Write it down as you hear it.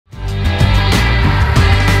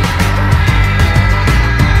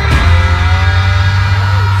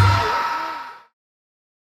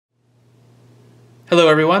Hello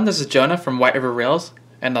everyone, this is Jonah from White River Rails,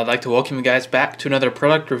 and I'd like to welcome you guys back to another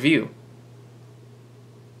product review.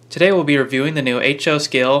 Today we'll be reviewing the new HO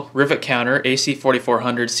Scale Rivet Counter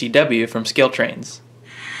AC4400CW from ScaleTrains.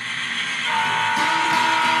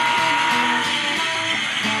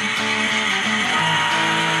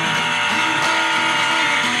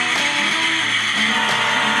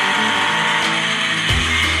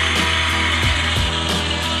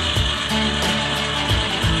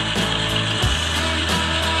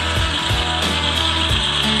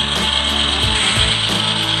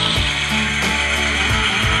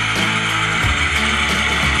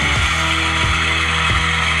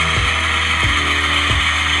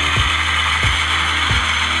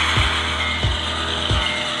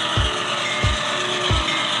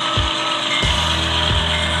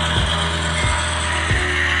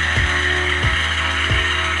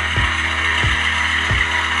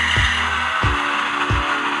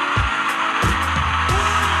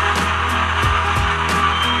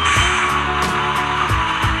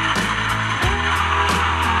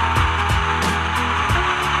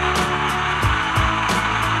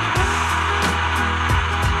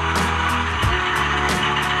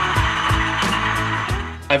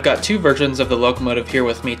 I've got two versions of the locomotive here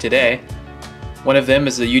with me today. One of them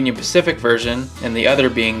is the Union Pacific version, and the other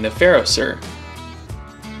being the Ferrosur.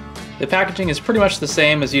 The packaging is pretty much the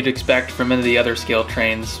same as you'd expect from many of the other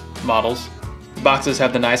ScaleTrains models. The boxes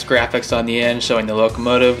have the nice graphics on the end showing the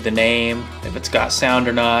locomotive, the name, if it's got sound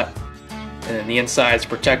or not, and then the inside is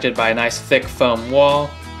protected by a nice thick foam wall.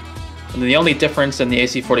 And the only difference in the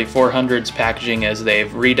AC4400's packaging is they've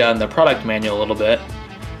redone the product manual a little bit.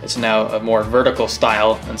 It's now a more vertical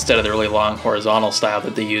style instead of the really long horizontal style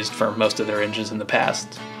that they used for most of their engines in the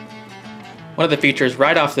past. One of the features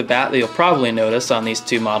right off the bat that you'll probably notice on these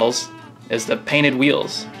two models is the painted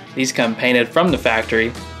wheels. These come painted from the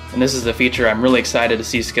factory, and this is a feature I'm really excited to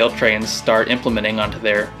see ScaleTrains start implementing onto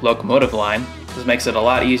their locomotive line. This makes it a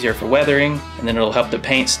lot easier for weathering, and then it'll help the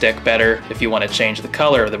paint stick better if you want to change the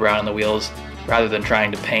color of the brown on the wheels rather than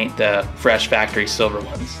trying to paint the fresh factory silver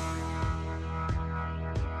ones.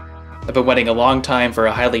 I've been waiting a long time for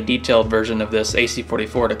a highly detailed version of this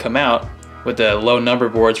AC44 to come out, with the low number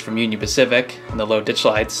boards from Union Pacific and the low ditch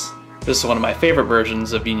lights. This is one of my favorite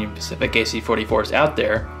versions of Union Pacific AC44s out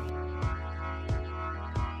there.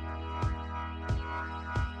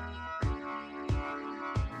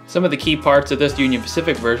 Some of the key parts of this Union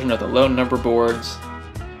Pacific version are the low number boards,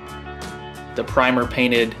 the primer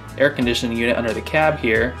painted air conditioning unit under the cab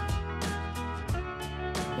here,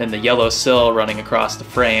 and the yellow sill running across the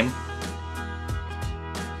frame.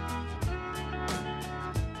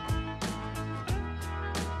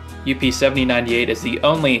 UP7098 is the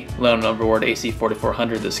only low number board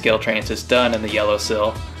AC4400 that ScaleTrains has done in the yellow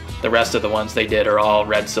sill. The rest of the ones they did are all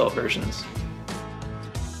red sill versions.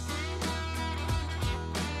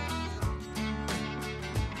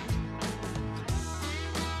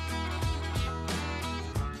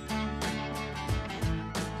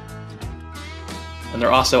 And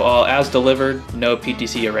they're also all as delivered, no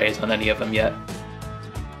PTC arrays on any of them yet.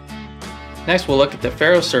 Next we'll look at the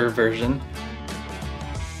Ferrosur version.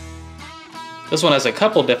 This one has a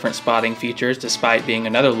couple different spotting features despite being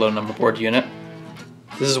another low number board unit.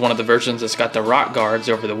 This is one of the versions that's got the rock guards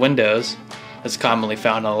over the windows, that's commonly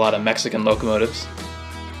found on a lot of Mexican locomotives.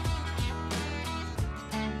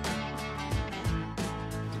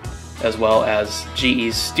 As well as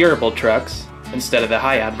GE's steerable trucks instead of the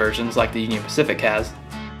high-ad versions like the Union Pacific has.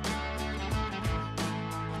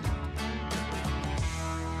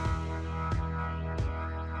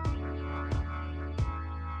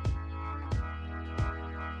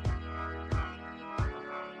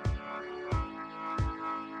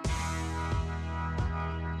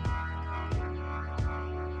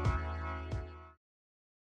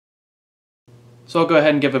 So I'll go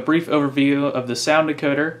ahead and give a brief overview of the sound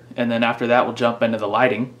decoder, and then after that we'll jump into the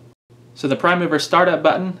lighting. So the prime mover startup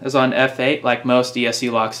button is on F8 like most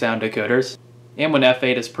ESC lock sound decoders, and when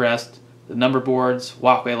F8 is pressed, the number boards,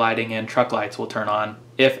 walkway lighting, and truck lights will turn on,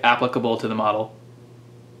 if applicable to the model.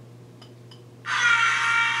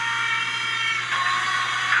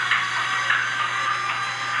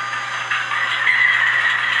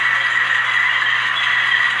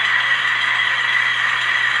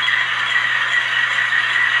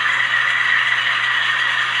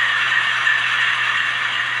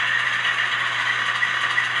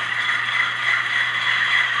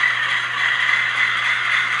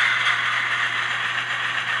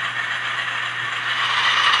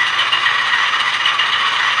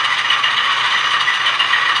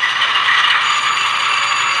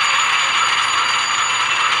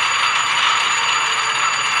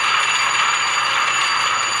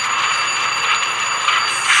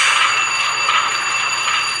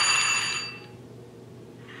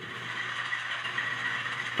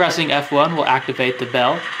 Pressing F1 will activate the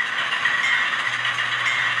bell.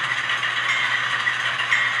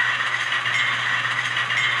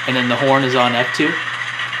 And then the horn is on F2.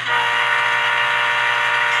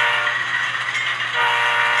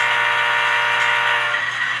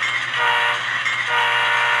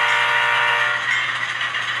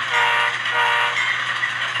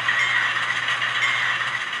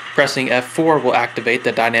 Pressing F4 will activate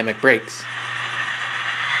the dynamic brakes.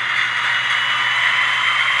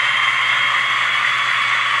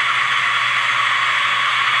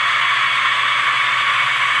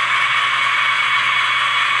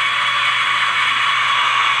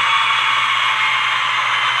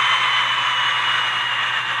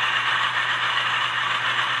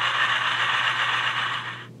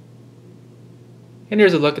 And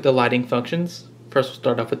here's a look at the lighting functions. First we'll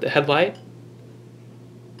start off with the headlight,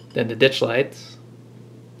 then the ditch lights.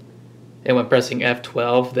 And when pressing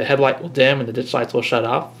F12, the headlight will dim and the ditch lights will shut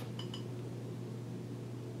off.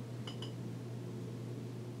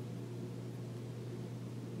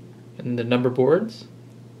 And the number boards.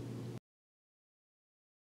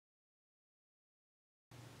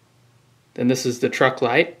 Then this is the truck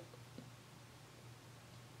light.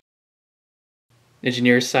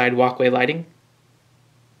 Engineer's side walkway lighting.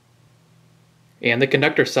 And the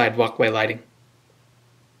conductor side walkway lighting.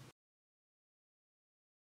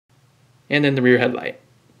 And then the rear headlight.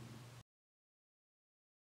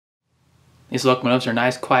 These locomotives are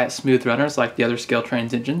nice, quiet, smooth runners like the other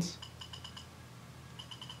ScaleTrains engines.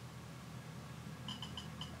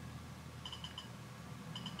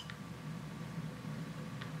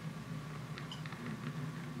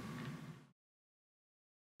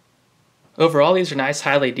 Overall, these are nice,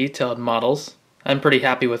 highly detailed models. I'm pretty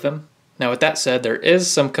happy with them. Now with that said, there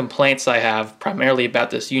is some complaints I have, primarily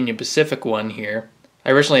about this Union Pacific one here.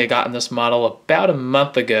 I originally had gotten this model about a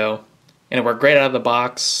month ago, and it worked great out of the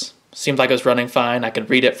box. Seemed like it was running fine. I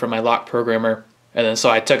could read it from my lock programmer. And then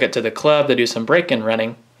so I took it to the club to do some break-in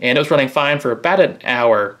running, and it was running fine for about an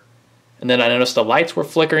hour. And then I noticed the lights were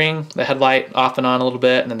flickering, the headlight off and on a little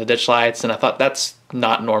bit, and then the ditch lights, and I thought that's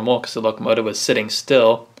not normal because the locomotive was sitting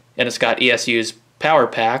still. And it's got ESU's power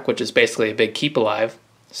pack, which is basically a big keep alive.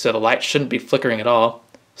 So the light shouldn't be flickering at all.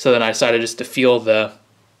 So then I decided just to feel the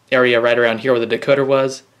area right around here where the decoder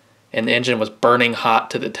was, and the engine was burning hot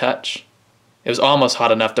to the touch. It was almost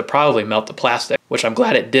hot enough to probably melt the plastic, which I'm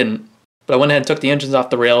glad it didn't. But I went ahead and took the engines off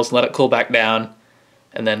the rails and let it cool back down,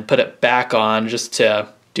 and then put it back on just to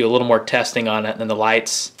do a little more testing on it. And then the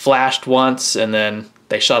lights flashed once, and then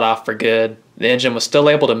they shut off for good. The engine was still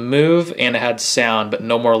able to move, and it had sound, but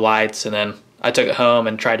no more lights. And then I took it home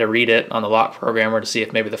and tried to read it on the lock programmer to see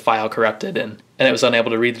if maybe the file corrupted, and it was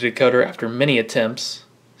unable to read the decoder after many attempts.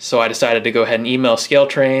 So I decided to go ahead and email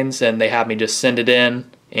ScaleTrains, and they had me just send it in,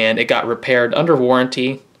 and it got repaired under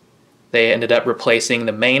warranty. They ended up replacing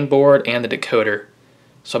the main board and the decoder.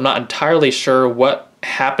 So I'm not entirely sure what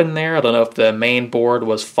happened there. I don't know if the main board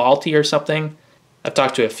was faulty or something. I've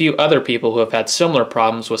talked to a few other people who have had similar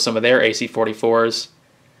problems with some of their AC44s.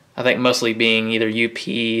 I think mostly being either UP,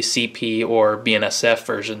 CP, or BNSF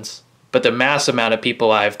versions. But the mass amount of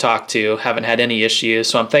people I've talked to haven't had any issues,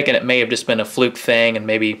 so I'm thinking it may have just been a fluke thing and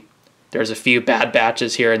maybe there's a few bad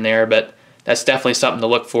batches here and there, but that's definitely something to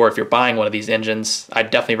look for if you're buying one of these engines.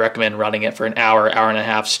 I'd definitely recommend running it for an hour, hour and a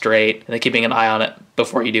half straight, and then keeping an eye on it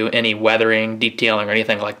before you do any weathering, detailing, or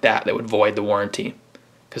anything like that that would void the warranty,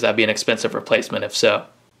 because that'd be an expensive replacement if so.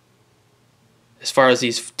 As far as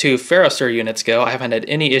these two Ferrocer units go, I haven't had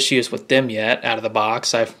any issues with them yet out of the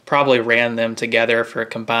box. I've probably ran them together for a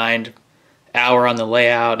combined hour on the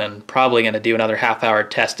layout, and probably going to do another half-hour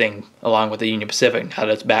testing along with the Union Pacific now that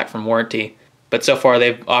it's back from warranty. But so far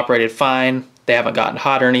they've operated fine. They haven't gotten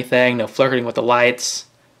hot or anything, no flickering with the lights.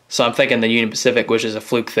 So I'm thinking the Union Pacific was just a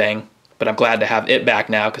fluke thing, but I'm glad to have it back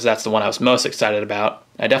now because that's the one I was most excited about.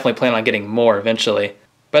 I definitely plan on getting more eventually.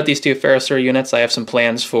 But these two Ferrocer units I have some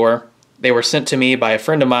plans for. They were sent to me by a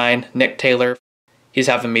friend of mine, Nick Taylor. He's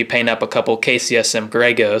having me paint up a couple KCSM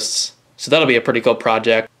Gray Ghosts. So that'll be a pretty cool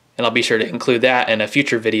project, and I'll be sure to include that in a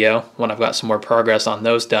future video when I've got some more progress on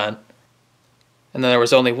those done. And then there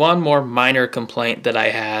was only one more minor complaint that I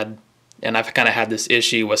had, and I've kind of had this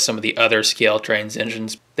issue with some of the other ScaleTrains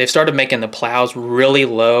engines. They've started making the plows really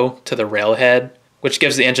low to the railhead, which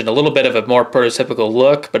gives the engine a little bit of a more prototypical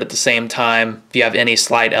look, but at the same time, if you have any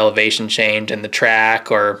slight elevation change in the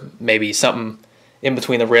track, or maybe something in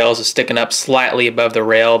between the rails is sticking up slightly above the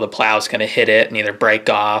rail, the plow's going to hit it and either break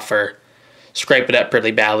off or scrape it up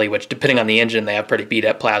pretty badly, which depending on the engine, they have pretty beat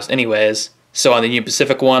up plows anyways. So on the Union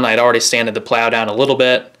Pacific one, I'd already sanded the plow down a little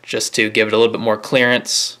bit just to give it a little bit more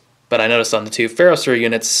clearance. But I noticed on the two Ferrocer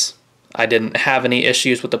units, I didn't have any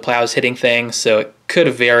issues with the plows hitting things, so it could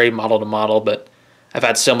vary model to model, but I've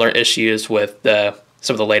had similar issues with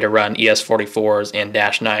some of the later run ES44s and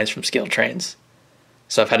 -9s from ScaleTrains.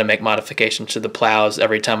 So I've had to make modifications to the plows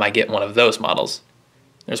every time I get one of those models.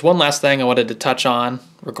 There's one last thing I wanted to touch on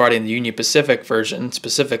regarding the Union Pacific version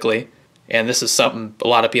specifically, and this is something a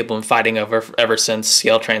lot of people have been fighting over ever since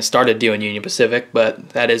ScaleTrains started doing Union Pacific, but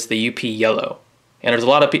that is the UP yellow. And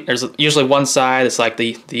there's usually one side that's like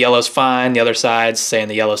the yellow's fine, the other side's saying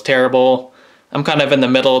the yellow's terrible. I'm kind of in the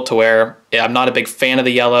middle to where I'm not a big fan of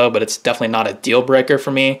the yellow, but it's definitely not a deal breaker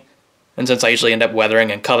for me. And since I usually end up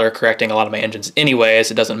weathering and color correcting a lot of my engines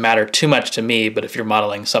anyways, it doesn't matter too much to me. But if you're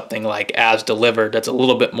modeling something like as delivered, that's a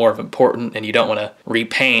little bit more important, and you don't want to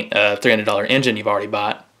repaint a $300 engine you've already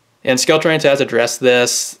bought. And ScaleTrains has addressed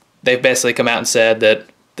this. They've basically come out and said that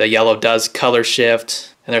the yellow does color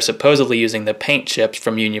shift, and they're supposedly using the paint chips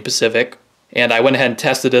from Union Pacific. And I went ahead and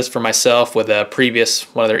tested this for myself with a previous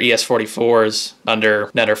one of their ES44s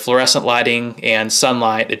under fluorescent lighting and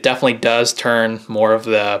sunlight. It definitely does turn more of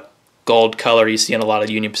the gold color you see in a lot of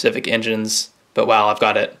Union Pacific engines, but while I've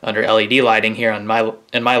got it under LED lighting here in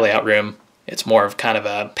my layout room, it's more of kind of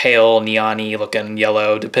a pale neon-y looking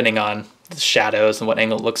yellow depending on the shadows and what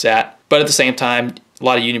angle it looks at. But at the same time, a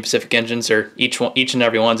lot of Union Pacific engines are each and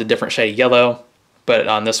every one's a different shade of yellow. But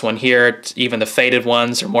on this one here, even the faded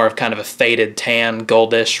ones are more of kind of a faded tan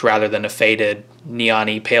goldish rather than a faded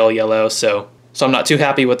neon-y pale yellow. So I'm not too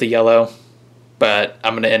happy with the yellow, but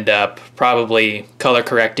I'm going to end up probably color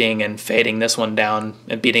correcting and fading this one down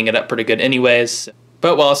and beating it up pretty good anyways.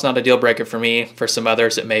 But while it's not a deal breaker for me, for some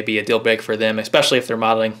others it may be a deal breaker for them, especially if they're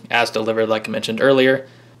modeling as delivered like I mentioned earlier.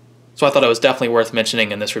 So I thought it was definitely worth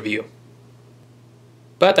mentioning in this review.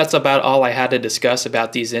 But that's about all I had to discuss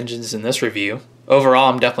about these engines in this review.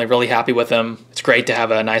 Overall, I'm definitely really happy with them. It's great to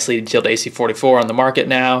have a nicely detailed AC44 on the market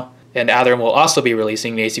now. And Athearn will also be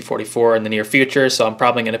releasing the AC44 in the near future, so I'm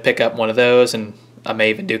probably going to pick up one of those, and I may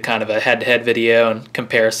even do kind of a head-to-head video and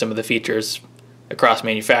compare some of the features across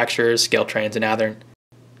manufacturers, ScaleTrains, and Athearn.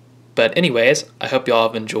 But anyways, I hope you all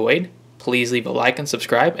have enjoyed. Please leave a like and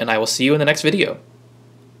subscribe, and I will see you in the next video.